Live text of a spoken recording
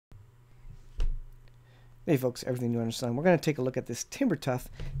Hey folks, everything you understand. We're going to take a look at this Tuff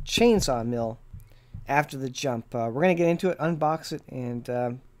chainsaw mill after the jump. We're going to get into it, unbox it, and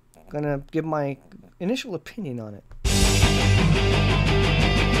going to give my initial opinion on it.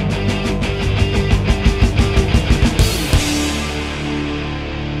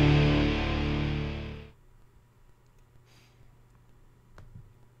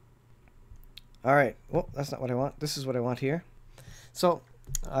 Alright, well, that's not what I want. This is what I want here. So,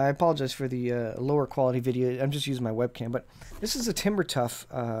 I apologize for the lower quality video. I'm just using my webcam, but this is a Tuff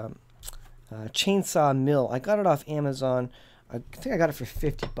chainsaw mill. I got it off Amazon. I think I got it for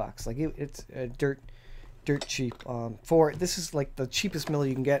 50 bucks. Like it's dirt cheap. This is like the cheapest mill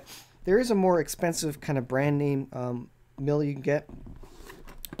you can get. There is a more expensive kind of brand name mill you can get,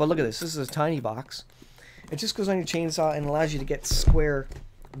 but look at this. This is a tiny box. It just goes on your chainsaw and allows you to get square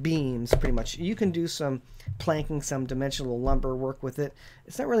beams pretty much. You can do some planking, some dimensional lumber work with it.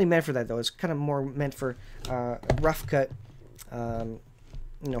 It's not really meant for that though. It's kind of more meant for rough cut, you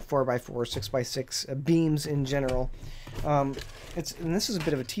know, 4x4, 6x6 beams in general. And this is a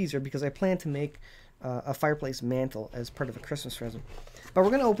bit of a teaser because I plan to make a fireplace mantle as part of a Christmas present. But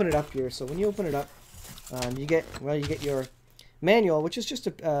we're going to open it up here. So when you open it up, you get your manual, which is just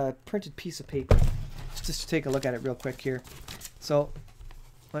a printed piece of paper. Just to take a look at it real quick here. So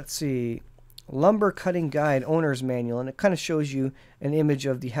let's see, lumber cutting guide, owner's manual, and it kind of shows you an image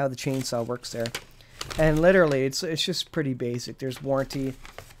of how the chainsaw works there. And literally, it's just pretty basic. There's warranty.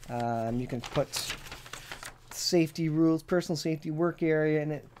 You can put safety rules, personal safety, work area,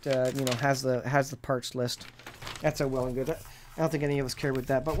 and it you know, has the parts list. That's all well and good. I don't think any of us care about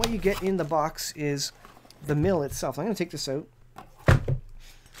that. But what you get in the box is the mill itself. I'm going to take this out,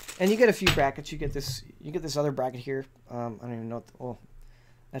 and you get a few brackets. You get this other bracket here. I don't even know. Oh,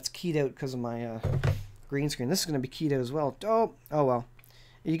 that's keyed out because of my green screen. This is going to be keyed out as well. Oh well.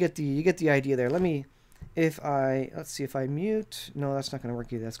 You get the idea there. Let's see if I mute. No, that's not going to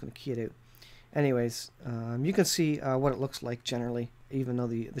work either. That's going to key it out. Anyways, you can see what it looks like generally, even though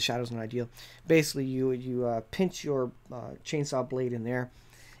the shadow's not ideal. Basically, you pinch your chainsaw blade in there,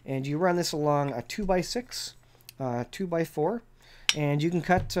 and you run this along a 2x6, 2x4, and you can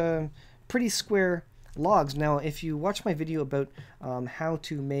cut pretty square logs. Now, if you watch my video about how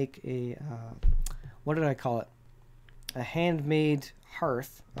to make a what did I call it? A handmade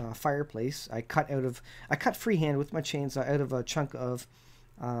hearth fireplace. I cut freehand with my chainsaw out of a chunk of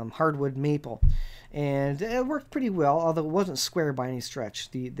hardwood maple, and it worked pretty well, although it wasn't square by any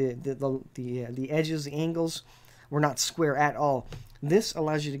stretch. The edges, the angles were not square at all. This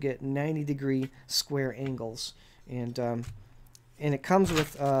allows you to get 90-degree square angles, and it comes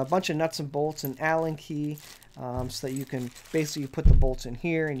with a bunch of nuts and bolts and Allen key, so that you can basically put the bolts in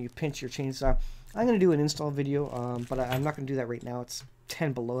here and you pinch your chainsaw. I'm going to do an install video, but I'm not going to do that right now. It's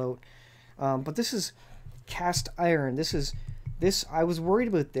 10 below out. But this is cast iron. I was worried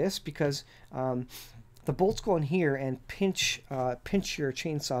about this because the bolts go in here and pinch your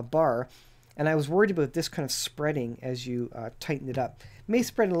chainsaw bar, and I was worried about this kind of spreading as you tighten it up. May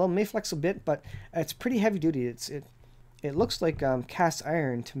spread a little, may flex a bit, but it's pretty heavy duty. It looks like cast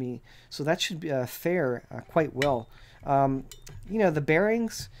iron to me, so that should fare quite well. You know, the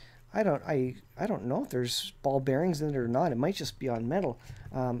bearings, I don't know if there's ball bearings in it or not. It might just be on metal.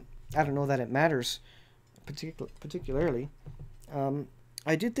 I don't know that it matters particularly.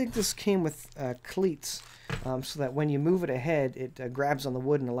 I did think this came with cleats, so that when you move it ahead, it grabs on the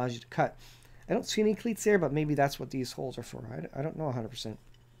wood and allows you to cut. I don't see any cleats there, but maybe that's what these holes are for. I don't know 100%.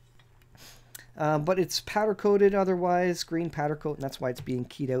 But it's powder coated otherwise, green powder coat, and that's why it's being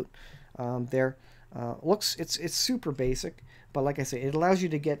keyed out there. It's super basic, but like I say, it allows you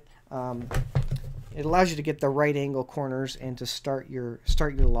to get the right angle corners and to start your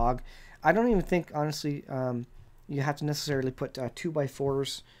log. I don't even think, honestly, you have to necessarily put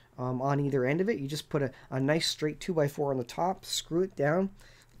 2x4s on either end of it. You just put a nice straight 2x4 on the top, screw it down,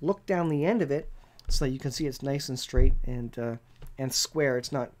 look down the end of it so that you can see it's nice and straight and square.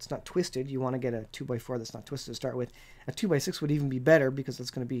 It's not twisted. You want to get a 2x4 that's not twisted to start with. A 2x6 would even be better because it's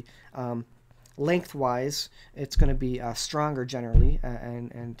going to be lengthwise, it's going to be stronger generally,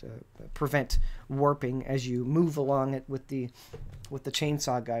 and prevent warping as you move along it with the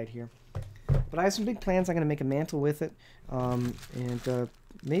chainsaw guide here. But I have some big plans. I'm going to make a mantle with it, and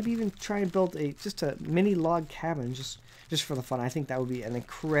maybe even try and build just a mini log cabin just for the fun. I think that would be an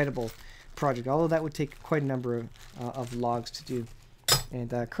incredible project, although that would take quite a number of logs to do.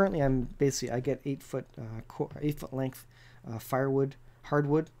 And currently I get 8 foot length firewood,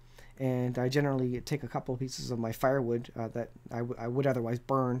 hardwood, and I generally take a couple of pieces of my firewood that I would otherwise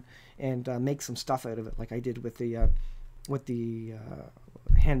burn and make some stuff out of it, like I did with the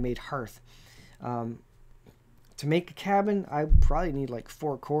handmade hearth. to make a cabin, I would probably need like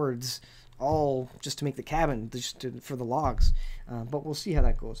 4 cords, all just to make the cabin, for the logs. But we'll see how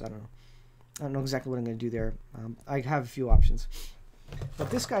that goes. I don't know exactly what I'm going to do there. I have a few options. But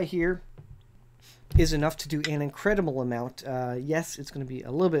this guy here is enough to do an incredible amount. Yes, it's going to be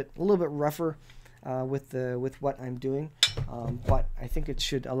a little bit rougher with what I'm doing, but I think it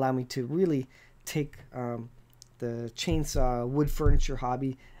should allow me to really take the chainsaw wood furniture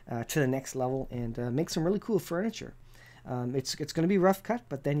hobby to the next level and make some really cool furniture. It's going to be rough cut,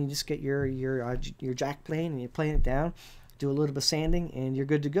 but then you just get your jack plane and you plane it down, do a little bit of sanding, and you're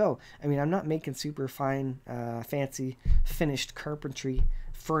good to go. I mean, I'm not making super fine, fancy, finished carpentry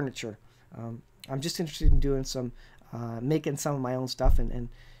furniture. I'm just interested in doing some, making some of my own stuff, and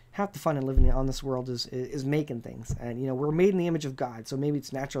half the fun in living on this world is making things. And you know, we're made in the image of God, so maybe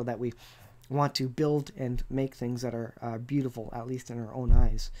it's natural that we want to build and make things that are beautiful, at least in our own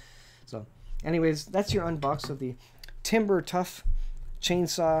eyes. So, anyways, that's your unbox of the Timber Tuff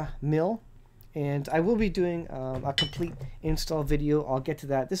Chainsaw Mill. And I will be doing a complete install video. I'll get to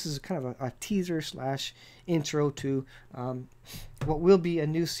that. This is kind of a teaser slash intro to what will be a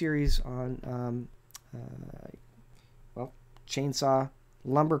new series on well, chainsaw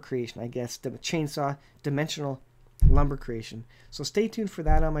lumber creation, I guess. The chainsaw dimensional lumber creation. So stay tuned for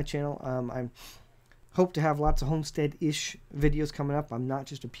that on my channel. I hope to have lots of homestead-ish videos coming up. I'm not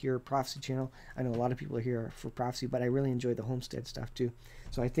just a pure prophecy channel. I know a lot of people are here for prophecy, but I really enjoy the homestead stuff too.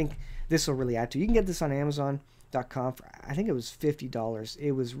 So I think this will really add to it. You can get this on Amazon.com for, I think it was $50.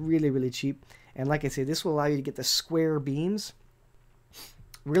 It was really, really cheap. And like I say, this will allow you to get the square beams.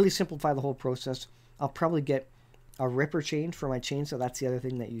 Really simplify the whole process. I'll probably get a ripper chain for my chain, so that's the other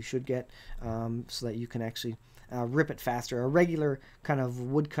thing that you should get, so that you can actually rip it faster. A regular kind of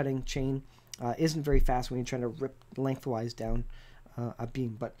wood cutting chain isn't very fast when you're trying to rip lengthwise down a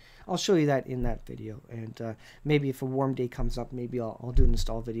beam, but I'll show you that in that video. And maybe if a warm day comes up, maybe I'll do an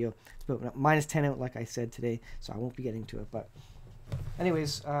install video. It's about -10 out, like I said today, so I won't be getting to it. But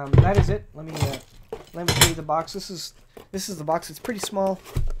anyways, that is it. Let me show you the box. This is the box. It's pretty small.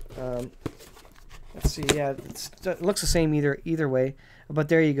 Let's see. Yeah, it looks the same either way. But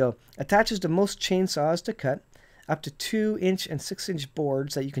there you go. Attaches to most chainsaws to cut. Up to 2-inch and 6-inch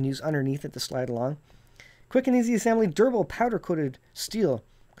boards that you can use underneath it to slide along. Quick and easy assembly, durable powder-coated steel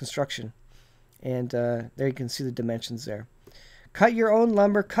construction. And there you can see the dimensions there. Cut your own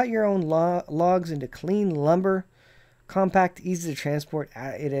lumber, cut your own logs into clean lumber. Compact, easy to transport.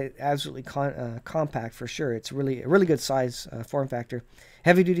 It absolutely compact for sure. It's a really good size form factor.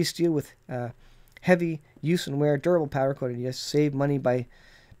 Heavy-duty steel with heavy use and wear, durable powder-coated. Yes, save money by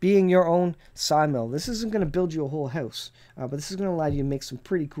being your own sawmill. This isn't going to build you a whole house, but this is going to allow you to make some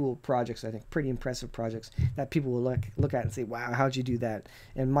pretty cool projects, I think, pretty impressive projects that people will look at and say, wow, how'd you do that?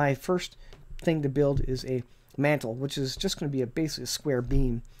 And my first thing to build is a mantle, which is just going to be basically a square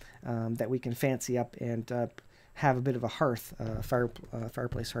beam that we can fancy up and have a bit of a hearth,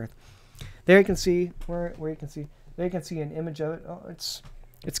 fireplace hearth. There you can see, there you can see an image of it. Oh,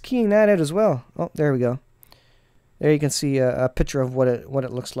 it's keying that out as well. Oh, there we go. There you can see a picture of what it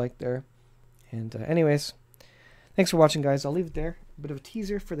looks like there. And anyways, thanks for watching, guys. I'll leave it there. A bit of a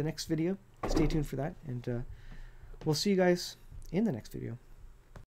teaser for the next video. Stay tuned for that. And we'll see you guys in the next video.